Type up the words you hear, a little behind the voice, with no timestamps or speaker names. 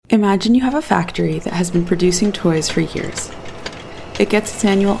Imagine you have a factory that has been producing toys for years. It gets its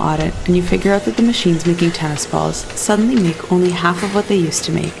annual audit, and you figure out that the machines making tennis balls suddenly make only half of what they used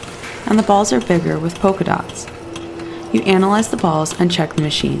to make, and the balls are bigger with polka dots. You analyze the balls and check the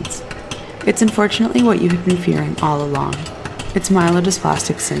machines. It's unfortunately what you had been fearing all along. It's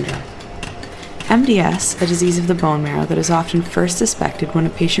myelodysplastic syndrome. MDS, a disease of the bone marrow that is often first suspected when a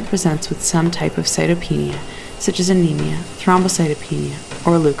patient presents with some type of cytopenia, such as anemia, thrombocytopenia,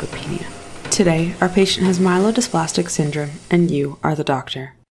 or leukopenia. Today, our patient has myelodysplastic syndrome, and you are the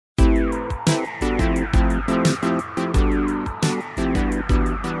doctor.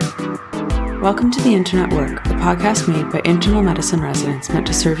 Welcome to The Internet Work, the podcast made by internal medicine residents meant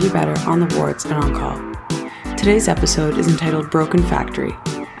to serve you better on the wards and on call. Today's episode is entitled Broken Factory,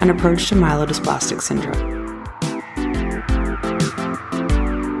 an approach to myelodysplastic syndrome.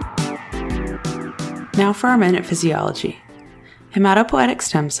 Now for our minute physiology. Hematopoietic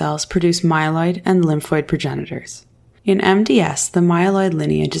stem cells produce myeloid and lymphoid progenitors. In MDS, the myeloid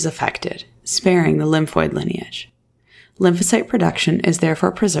lineage is affected, sparing the lymphoid lineage. Lymphocyte production is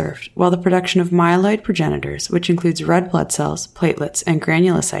therefore preserved, while the production of myeloid progenitors, which includes red blood cells, platelets, and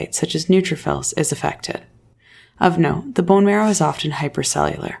granulocytes such as neutrophils, is affected. Of note, the bone marrow is often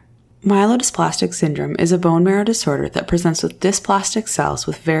hypercellular. Myelodysplastic syndrome is a bone marrow disorder that presents with dysplastic cells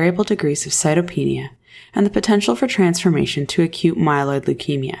with variable degrees of cytopenia and the potential for transformation to acute myeloid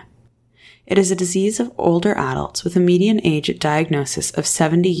leukemia. It is a disease of older adults with a median age at diagnosis of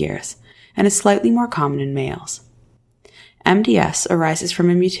 70 years and is slightly more common in males. MDS arises from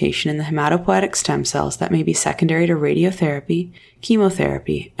a mutation in the hematopoietic stem cells that may be secondary to radiotherapy,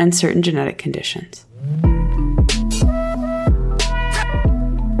 chemotherapy, and certain genetic conditions.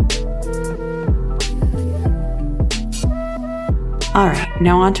 Alright,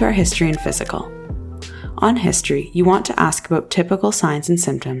 now on to our history and physical. On history, you want to ask about typical signs and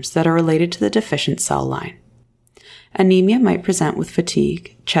symptoms that are related to the deficient cell line. Anemia might present with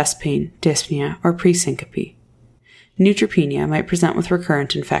fatigue, chest pain, dyspnea, or presyncope. Neutropenia might present with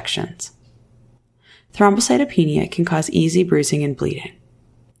recurrent infections. Thrombocytopenia can cause easy bruising and bleeding.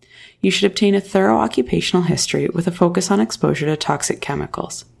 You should obtain a thorough occupational history with a focus on exposure to toxic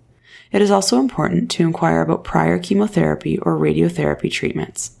chemicals. It is also important to inquire about prior chemotherapy or radiotherapy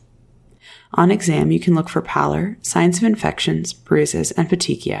treatments. On exam, you can look for pallor, signs of infections, bruises, and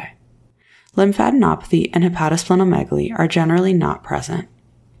petechiae. Lymphadenopathy and hepatosplenomegaly are generally not present.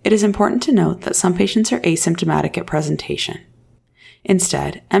 It is important to note that some patients are asymptomatic at presentation.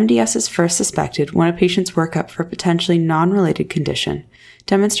 Instead, MDS is first suspected when a patient's workup for a potentially non-related condition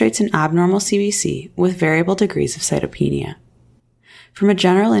demonstrates an abnormal CBC with variable degrees of cytopenia. From a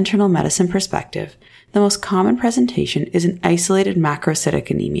general internal medicine perspective, the most common presentation is an isolated macrocytic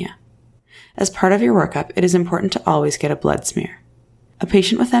anemia. As part of your workup, it is important to always get a blood smear. A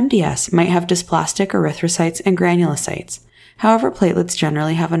patient with MDS might have dysplastic erythrocytes and granulocytes, however platelets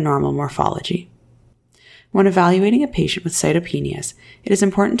generally have a normal morphology. When evaluating a patient with cytopenias, it is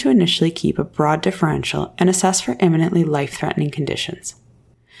important to initially keep a broad differential and assess for imminently life-threatening conditions.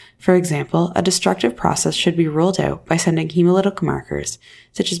 For example, a destructive process should be ruled out by sending hemolytic markers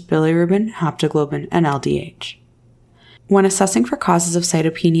such as bilirubin, haptoglobin, and LDH. When assessing for causes of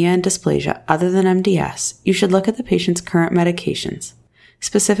cytopenia and dysplasia other than MDS, you should look at the patient's current medications,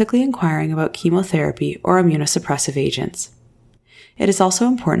 specifically inquiring about chemotherapy or immunosuppressive agents. It is also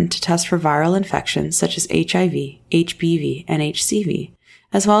important to test for viral infections such as HIV, HBV, and HCV,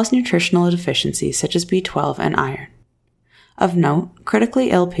 as well as nutritional deficiencies such as B12 and iron. Of note,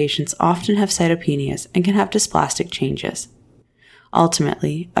 critically ill patients often have cytopenias and can have dysplastic changes.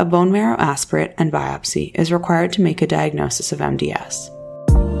 Ultimately, a bone marrow aspirate and biopsy is required to make a diagnosis of MDS.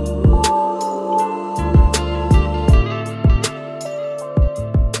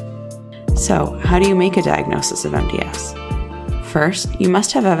 So, how do you make a diagnosis of MDS? First, you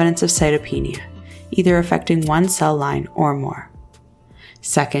must have evidence of cytopenia, either affecting one cell line or more.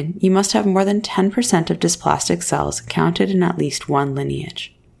 Second, you must have more than 10% of dysplastic cells counted in at least one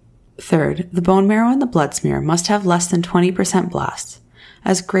lineage. Third, the bone marrow in the blood smear must have less than 20% blasts,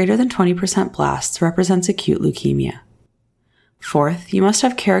 as greater than 20% blasts represents acute leukemia. Fourth, you must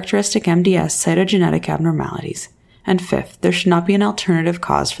have characteristic MDS cytogenetic abnormalities. And fifth, there should not be an alternative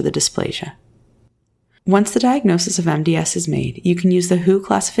cause for the dysplasia. Once the diagnosis of MDS is made, you can use the WHO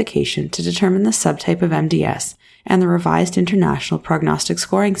classification to determine the subtype of MDS and the revised International Prognostic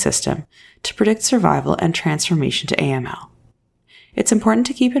Scoring System to predict survival and transformation to AML. It's important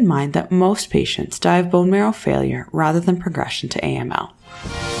to keep in mind that most patients die of bone marrow failure rather than progression to AML.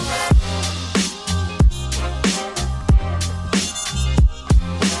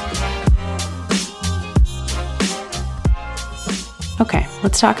 Okay,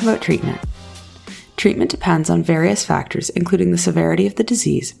 let's talk about treatment. Treatment depends on various factors, including the severity of the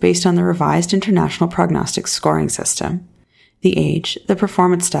disease based on the revised International Prognostic Scoring System, the age, the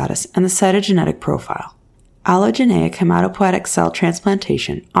performance status, and the cytogenetic profile. Allogeneic hematopoietic cell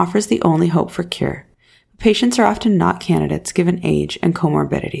transplantation offers the only hope for cure. Patients are often not candidates given age and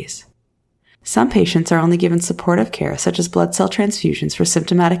comorbidities. Some patients are only given supportive care such as blood cell transfusions for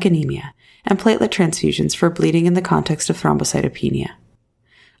symptomatic anemia and platelet transfusions for bleeding in the context of thrombocytopenia.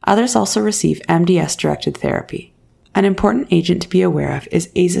 Others also receive MDS-directed therapy. An important agent to be aware of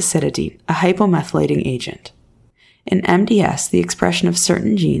is azacitidine, a hypomethylating agent. In MDS, the expression of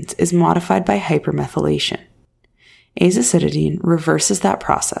certain genes is modified by hypermethylation. Azacitidine reverses that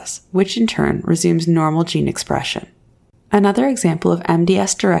process, which in turn resumes normal gene expression. Another example of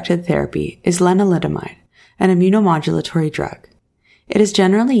MDS-directed therapy is lenalidomide, an immunomodulatory drug. It is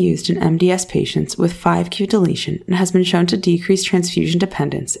generally used in MDS patients with 5q deletion and has been shown to decrease transfusion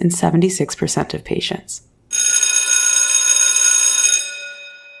dependence in 76% of patients.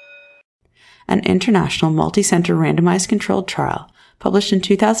 An international multi-center randomized controlled trial published in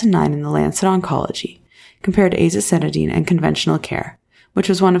 2009 in the Lancet Oncology compared azacitidine and conventional care, which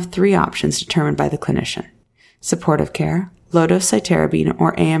was one of 3 options determined by the clinician: supportive care, low-dose cytarabine,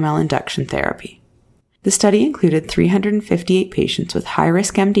 or AML induction therapy. The study included 358 patients with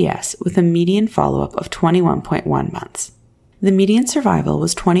high-risk MDS with a median follow-up of 21.1 months. The median survival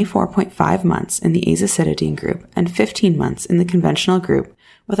was 24.5 months in the azacitidine group and 15 months in the conventional group,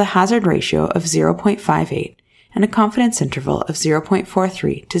 with a hazard ratio of 0.58 and a confidence interval of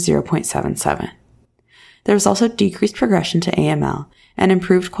 0.43 to 0.77. There was also decreased progression to AML and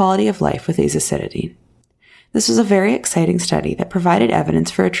improved quality of life with azacitidine. This was a very exciting study that provided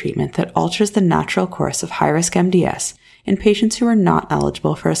evidence for a treatment that alters the natural course of high-risk MDS in patients who are not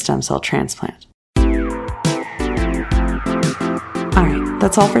eligible for a stem cell transplant. Alright,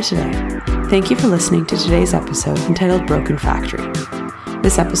 that's all for today. Thank you for listening to today's episode entitled Broken Factory.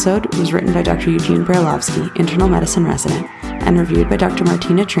 This episode was written by Dr. Eugene Brailovsky, internal medicine resident, and reviewed by Dr.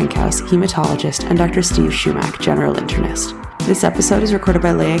 Martina Trinkhaus, hematologist, and Dr. Steve Shumack, general internist. This episode is recorded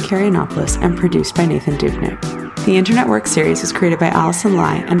by Leah Karianopoulos and produced by Nathan Dubnik. The Internet Work series was created by Alison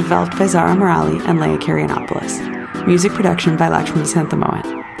Lai and developed by Zara Morali and Leah Karianopoulos. Music production by Lakshmi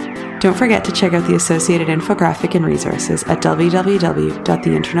Santhamohan. Don't forget to check out the associated infographic and resources at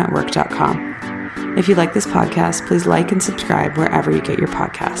www.theinternetwork.com. If you like this podcast, please like and subscribe wherever you get your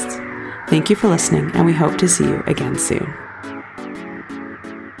podcasts. Thank you for listening, and we hope to see you again soon.